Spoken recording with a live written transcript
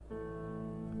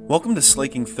Welcome to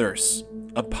Slaking Thirsts,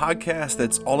 a podcast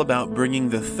that's all about bringing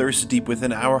the thirst deep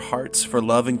within our hearts for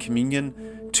love and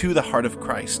communion to the heart of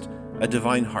Christ, a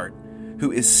divine heart,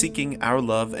 who is seeking our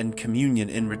love and communion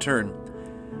in return.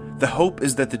 The hope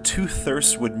is that the two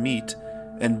thirsts would meet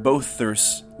and both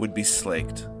thirsts would be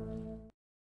slaked.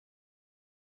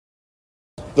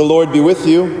 The Lord be with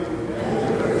you.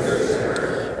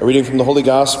 A reading from the Holy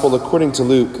Gospel according to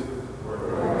Luke.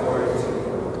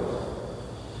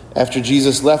 After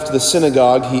Jesus left the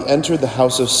synagogue, he entered the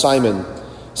house of Simon.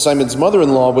 Simon's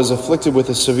mother-in-law was afflicted with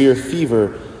a severe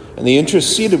fever, and they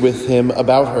interceded with him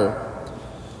about her.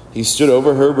 He stood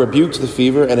over her, rebuked the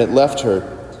fever, and it left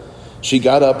her. She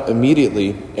got up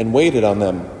immediately and waited on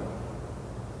them.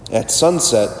 At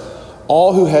sunset,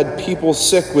 all who had people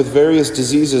sick with various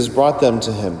diseases brought them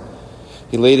to him.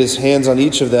 He laid his hands on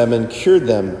each of them and cured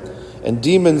them, and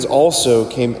demons also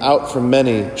came out from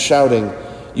many, shouting,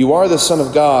 "You are the Son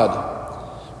of God."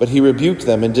 But he rebuked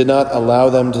them and did not allow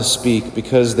them to speak,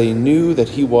 because they knew that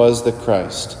he was the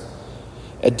Christ.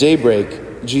 At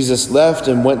daybreak, Jesus left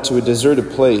and went to a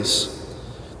deserted place.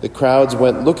 The crowds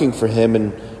went looking for him,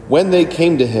 and when they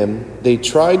came to him, they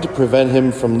tried to prevent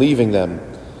him from leaving them.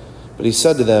 But he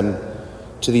said to them,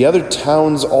 "To the other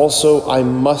towns also I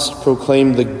must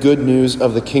proclaim the good news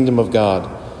of the kingdom of God,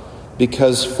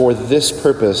 because for this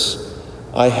purpose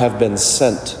I have been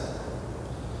sent."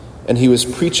 And he was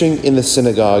preaching in the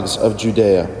synagogues of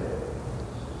Judea.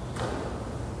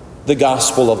 The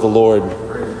Gospel of the Lord.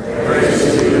 Praise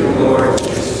to you, Lord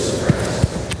Jesus Christ.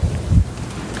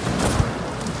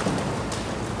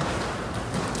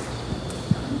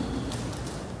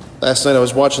 Last night I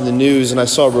was watching the news and I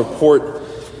saw a report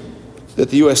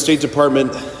that the U.S. State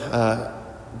Department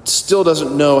still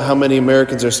doesn't know how many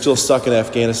Americans are still stuck in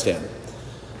Afghanistan.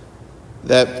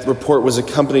 That report was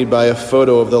accompanied by a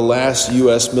photo of the last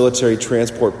U.S. military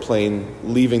transport plane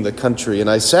leaving the country. And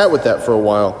I sat with that for a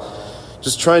while,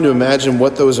 just trying to imagine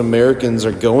what those Americans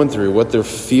are going through, what they're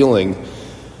feeling.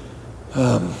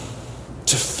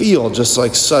 To feel just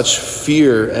like such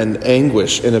fear and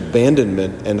anguish and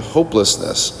abandonment and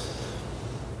hopelessness.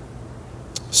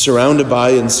 Surrounded by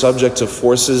and subject to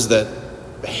forces that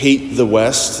hate the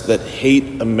West, that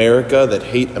hate America, that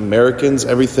hate Americans,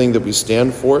 everything that we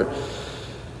stand for.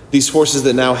 These forces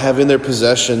that now have in their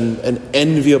possession an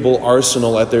enviable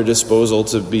arsenal at their disposal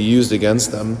to be used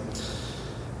against them.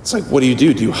 It's like, what do?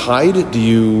 Do you hide? Do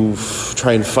you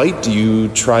try and fight? Do you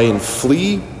try and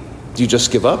flee? Do you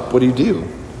just give up? What do you do?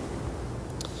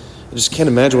 I just can't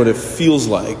imagine what it feels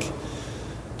like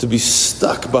to be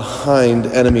stuck behind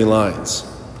enemy lines.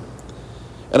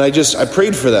 And I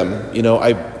prayed for them. You know,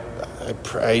 I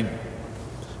prayed.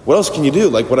 What else can you do?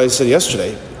 Like what I said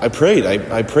yesterday. I prayed.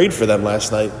 I prayed for them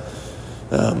last night.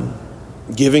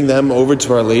 Giving them over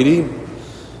to Our Lady,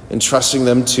 entrusting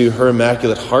them to her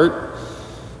Immaculate Heart,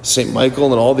 St.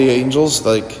 Michael and all the angels.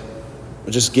 I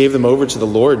just gave them over to the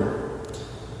Lord.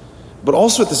 But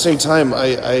also at the same time,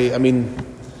 I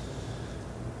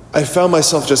found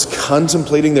myself just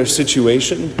contemplating their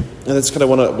situation. And that's kind of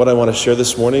what I want to share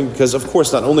this morning. Because of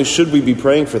course, not only should we be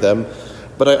praying for them,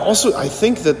 but I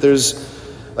think that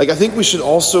I think we should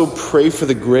also pray for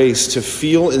the grace to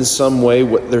feel in some way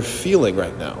what they're feeling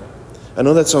right now. I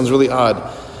know that sounds really odd.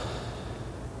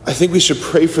 I think we should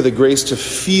pray for the grace to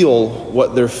feel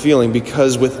what they're feeling,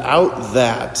 because without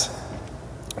that,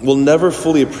 we'll never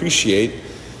fully appreciate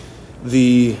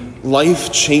the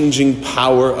life-changing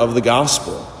power of the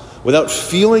gospel. Without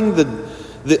feeling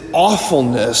the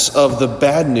awfulness of the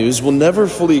bad news, we'll never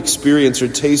fully experience or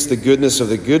taste the goodness of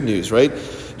the good news, right?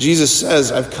 Jesus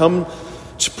says, "I've come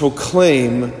to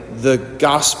proclaim the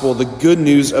gospel, the good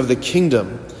news of the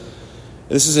kingdom."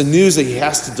 And this is a news that he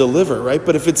has to deliver, right?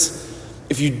 But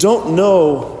if you don't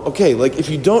know, if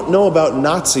you don't know about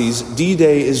Nazis,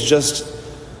 D-Day is just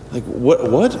like,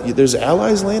 what? There's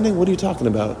allies landing? What are you talking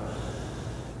about?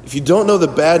 If you don't know the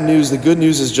bad news, the good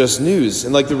news is just news.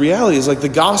 And the reality is the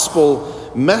gospel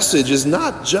message is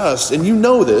not just, and you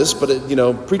know this, but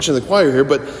preaching to the choir here,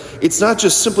 but it's not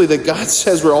just simply that God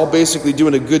says we're all basically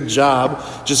doing a good job,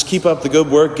 just keep up the good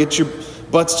work, get your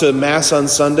butts to Mass on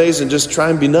Sundays, and just try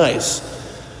and be nice.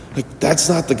 That's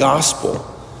not the gospel,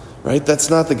 right? That's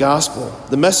not the gospel.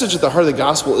 The message at the heart of the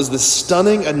gospel is the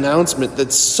stunning announcement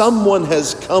that someone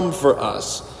has come for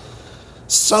us.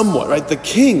 Someone, right? The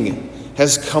King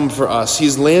has come for us.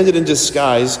 He's landed in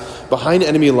disguise behind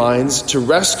enemy lines to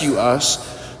rescue us,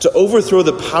 to overthrow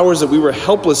the powers that we were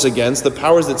helpless against, the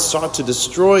powers that sought to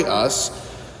destroy us,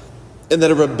 and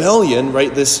that a rebellion,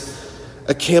 right,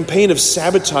 a campaign of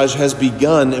sabotage has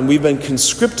begun, and we've been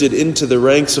conscripted into the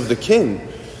ranks of the King.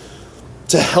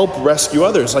 to help rescue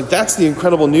others. Like, that's the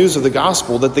incredible news of the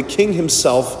gospel, that the King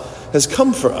himself has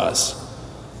come for us.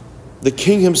 The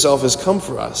King himself has come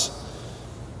for us.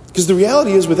 Because the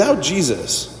reality is, without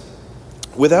Jesus,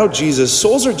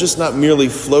 souls are just not merely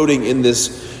floating in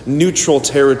this neutral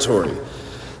territory.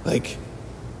 Like,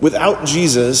 without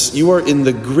Jesus, you are in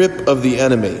the grip of the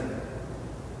enemy.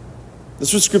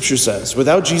 That's what Scripture says.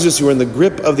 Without Jesus, you are in the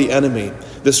grip of the enemy.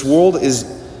 This world is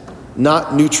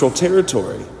not neutral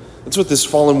territory. That's what this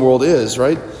fallen world is,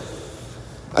 right?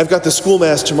 I've got the school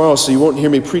mass tomorrow, so you won't hear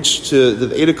me preach to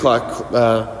the 8 o'clock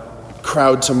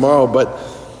crowd tomorrow, but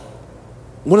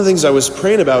one of the things I was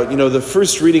praying about, the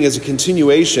first reading is a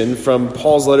continuation from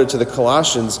Paul's letter to the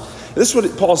Colossians. This is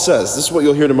what Paul says. This is what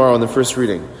you'll hear tomorrow in the first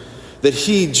reading. That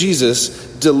he,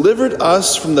 Jesus, delivered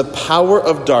us from the power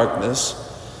of darkness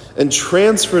and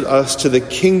transferred us to the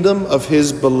kingdom of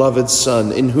his beloved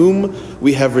Son, in whom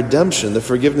we have redemption, the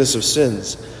forgiveness of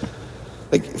sins.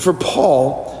 Like, for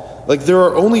Paul, there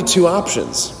are only two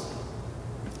options.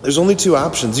 There's only two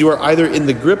options. You are either in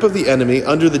the grip of the enemy,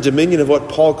 under the dominion of what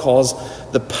Paul calls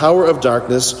the power of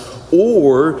darkness,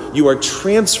 or you are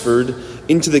transferred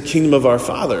into the kingdom of our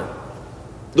Father.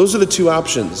 Those are the two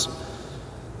options.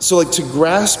 So, to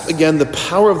grasp again the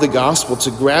power of the gospel,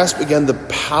 to grasp again the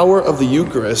power of the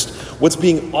Eucharist, what's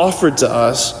being offered to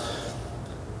us,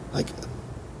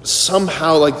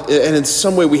 somehow, and in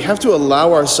some way, we have to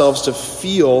allow ourselves to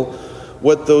feel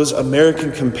what those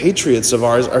American compatriots of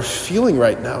ours are feeling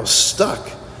right now,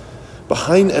 stuck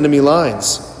behind enemy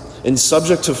lines and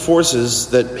subject to forces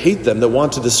that hate them, that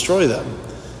want to destroy them.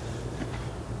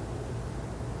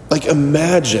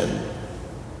 Imagine,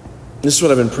 this is what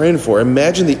I've been praying for,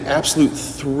 imagine the absolute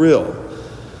thrill,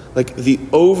 the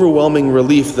overwhelming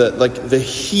relief, the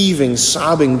heaving,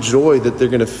 sobbing joy that they're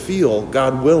going to feel,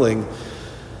 God willing,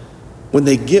 when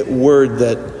they get word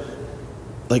that,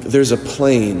 there's a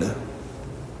plane.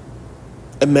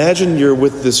 Imagine you're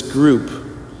with this group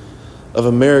of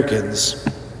Americans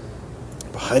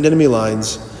behind enemy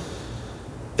lines.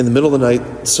 In the middle of the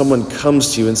night, someone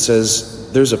comes to you and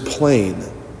says, there's a plane,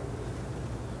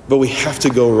 but we have to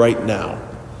go right now.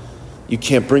 You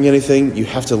can't bring anything. You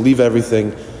have to leave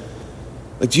everything.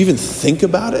 Do you even think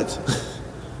about it?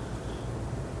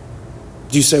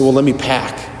 Do you say, well, let me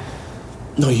pack?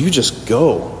 No, you just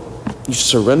go. You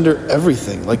surrender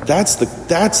everything. That's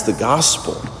the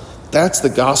gospel. That's the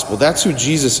gospel. That's who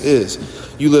Jesus is.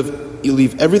 You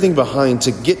leave everything behind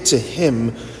to get to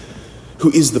him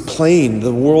who is the plane,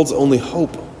 the world's only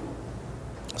hope.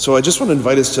 So I just want to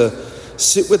invite us to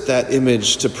sit with that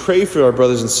image, to pray for our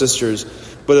brothers and sisters,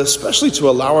 but especially to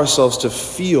allow ourselves to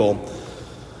feel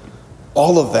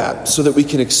all of that so that we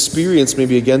can experience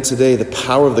maybe again today the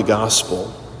power of the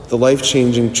gospel, the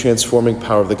life-changing, transforming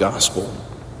power of the gospel.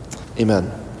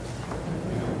 Amen.